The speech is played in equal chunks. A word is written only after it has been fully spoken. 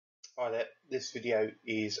Hi there, this video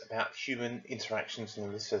is about human interactions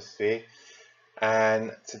in the lithosphere,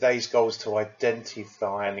 and today's goal is to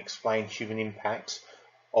identify and explain human impacts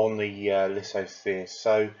on the lithosphere.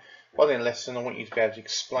 So following the lesson, I want you to be able to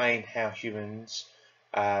explain how humans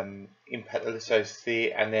impact the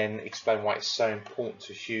lithosphere and then explain why it's so important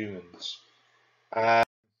to humans.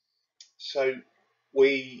 So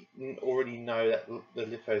we already know that the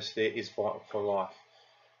lithosphere is vital for life.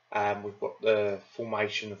 We've got the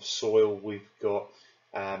formation of soil, we've got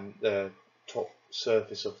the top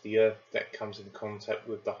surface of the earth that comes in contact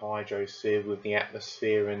with the hydrosphere, with the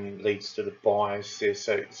atmosphere, and leads to the biosphere.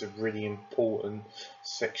 So it's a really important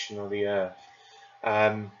section of the earth.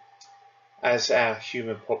 As our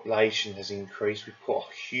human population has increased, we've put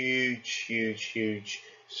a huge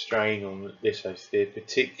strain on the lithosphere,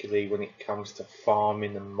 particularly when it comes to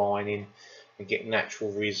farming and mining and getting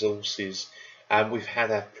natural resources. We've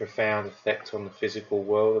had a profound effect on the physical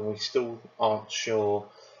world, and we still aren't sure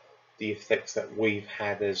the effects that we've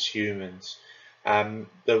had as humans.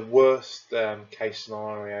 The worst case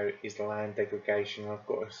scenario is land degradation. I've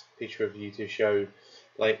got a picture of you to show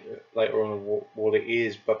later on what it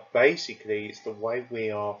is, but basically it's the way we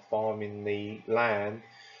are farming the land,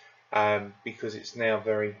 because it's now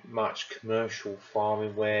very much commercial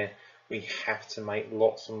farming where we have to make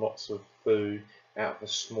lots and lots of food out of a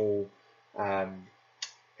small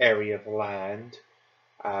area of land,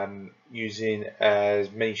 using as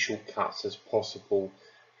many shortcuts as possible,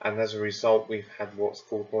 and as a result we've had what's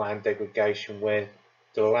called land degradation, where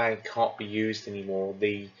the land can't be used anymore.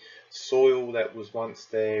 The soil that was once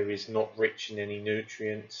there is not rich in any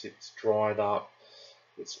nutrients, it's dried up,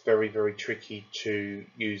 it's very tricky to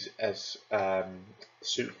use as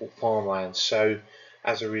suitable farmland. So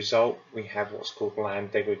as a result we have what's called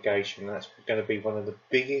land degradation. That's going to be one of the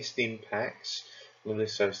biggest impacts on the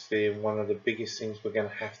lithosphere, and one of the biggest things we're going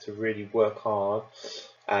to have to really work hard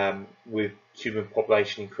with human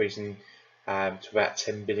population increasing to about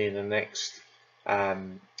 10 billion in the next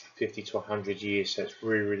 50 to 100 years. So it's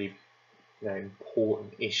really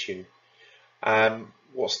important issue.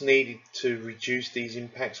 What's needed to reduce these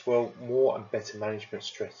impacts? Well, more and better management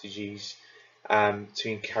strategies to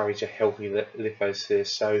encourage a healthy lithosphere.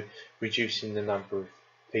 So reducing the number of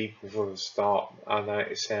people from the start. I know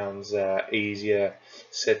it sounds easier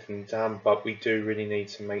said than done, but we do really need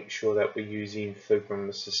to make sure that we're using food from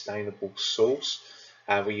a sustainable source.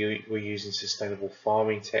 We're using sustainable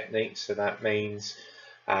farming techniques, so that means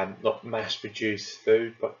not mass-produced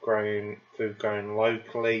food, but food grown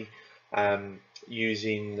locally,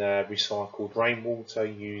 using recycled rainwater,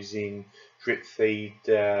 using drip feed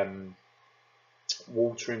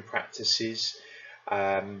watering practices,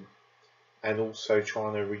 and also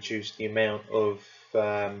trying to reduce the amount of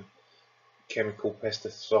chemical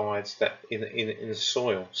pesticides that in the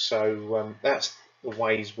soil. So that's the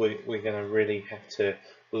ways we're going to really have to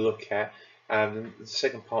look at. The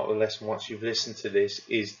second part of the lesson, once you've listened to this,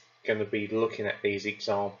 is going to be looking at these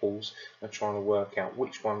examples and trying to work out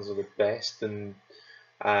which ones are the best and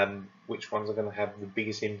which ones are going to have the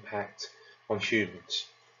biggest impact on humans.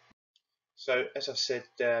 So as I said,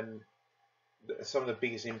 some of the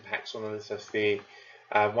biggest impacts on the lithosphere,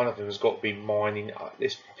 one of them has got to be mining.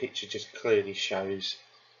 This picture just clearly shows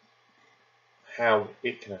how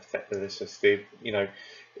it can affect the lithosphere.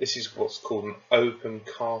 This is what's called an open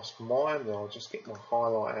cast mine. I'll just get my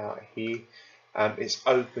highlight out here. It's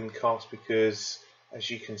open cast because, as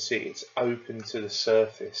you can see, it's open to the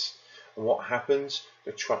surface, and what happens,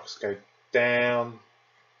 the trucks go down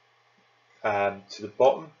to the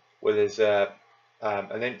bottom where there's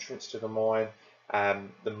an entrance to the mine.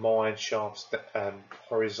 The mine shaft's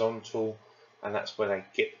horizontal, and that's where they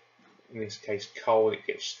get, in this case, coal. It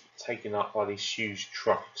gets taken up by these huge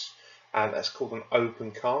trucks, and that's called an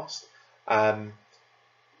open cast.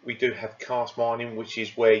 We do have cast mining, which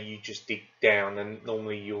is where you just dig down, and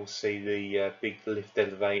normally you'll see the big lift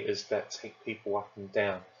elevators that take people up and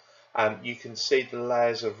down. You can see the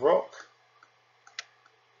layers of rock,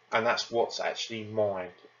 and that's what's actually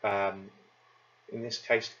mined. In this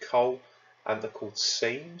case, coal, and they're called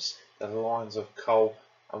seams. The lines of coal,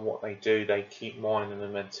 and what they do, they keep mining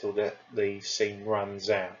them until the seam runs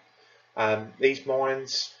out. These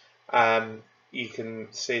mines, you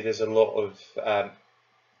can see there's a lot of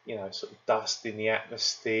sort of dust in the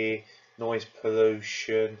atmosphere, noise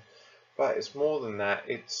pollution, but it's more than that.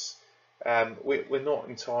 It's we're not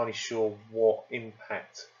entirely sure what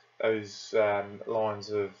impact those lines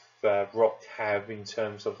of rock have in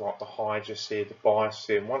terms of like the hydrosphere, the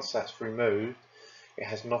biosphere, and once that's removed, it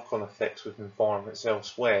has knock-on effects with environments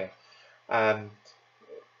elsewhere. The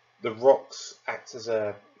rocks act as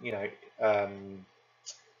a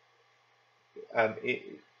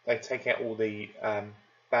they take out all the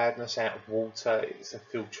badness out of water. It's a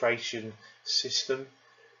filtration system.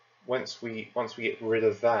 Once we get rid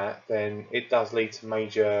of that, then it does lead to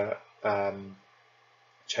major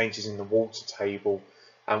changes in the water table,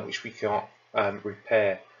 which we can't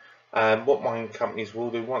repair. What mining companies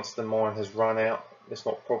will do, once the mine has run out, it's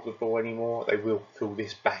not profitable anymore, they will fill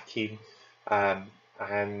this back in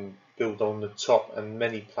and build on the top. And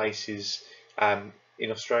many places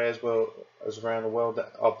in Australia as well as around the world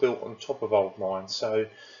that are built on top of old mines. So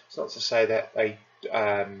it's not to say that they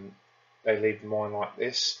leave the mine like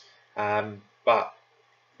this, but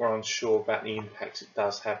we're unsure about the impacts it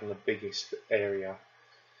does have in the biggest area.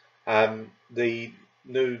 The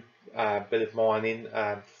new bit of mining,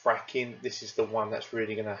 fracking, this is the one that's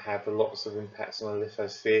really going to have lots of impacts on the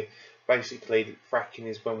lithosphere. Basically, fracking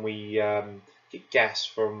is when we get gas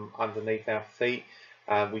from underneath our feet.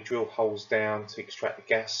 We drill holes down to extract the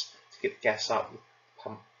gas. To get the gas up, we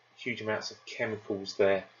pump huge amounts of chemicals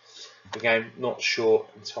there. Again, not sure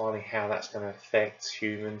entirely how that's going to affect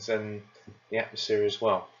humans and the atmosphere as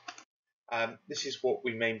well. This is what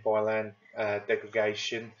we mean by land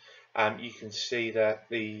degradation. You can see that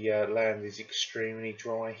the land is extremely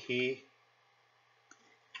dry here.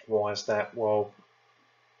 Why is that? Well,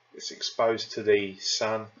 it's exposed to the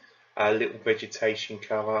sun, little vegetation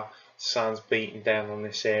cover, sun's beating down on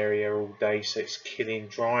this area all day, so it's killing,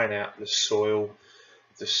 drying out the soil.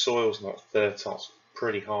 If the soil's not fertile, it's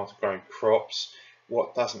pretty hard to grow crops.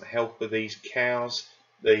 What doesn't help with these cows,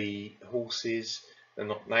 the horses, they're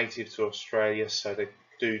not native to Australia, so they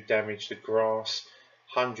do damage the grass.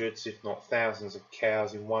 Hundreds, if not thousands, of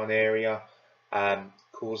cows in one area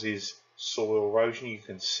causes soil erosion. You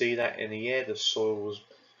can see that in the air. The soil's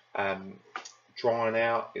drying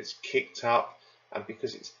out, it's kicked up, and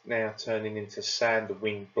because it's now turning into sand, the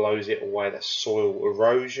wind blows it away. That's soil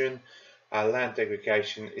erosion. Land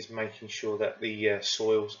degradation is making sure that the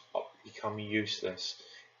soils become useless.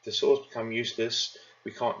 If the soils become useless,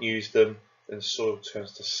 we can't use them, then the soil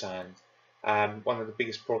turns to sand. One of the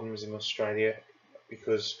biggest problems in Australia,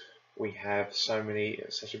 because we have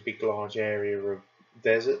such a big large area of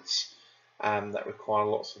deserts that require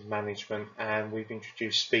lots of management, and we've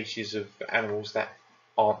introduced species of animals that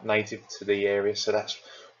aren't native to the area, so that's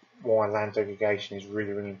why land degradation is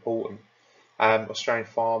really, really important. Australian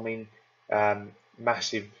farming,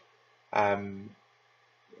 massive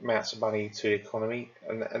amounts of money to the economy,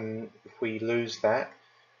 and if we lose that,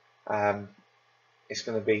 it's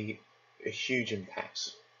going to be a huge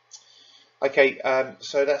impact. Okay,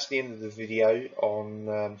 so that's the end of the video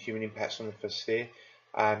on human impacts on the lithosphere.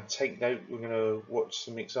 Take note, we're going to watch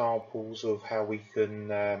some examples of how we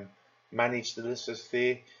can manage the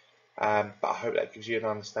lithosphere, but I hope that gives you an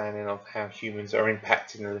understanding of how humans are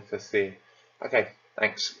impacting the lithosphere. Okay,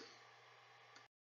 thanks.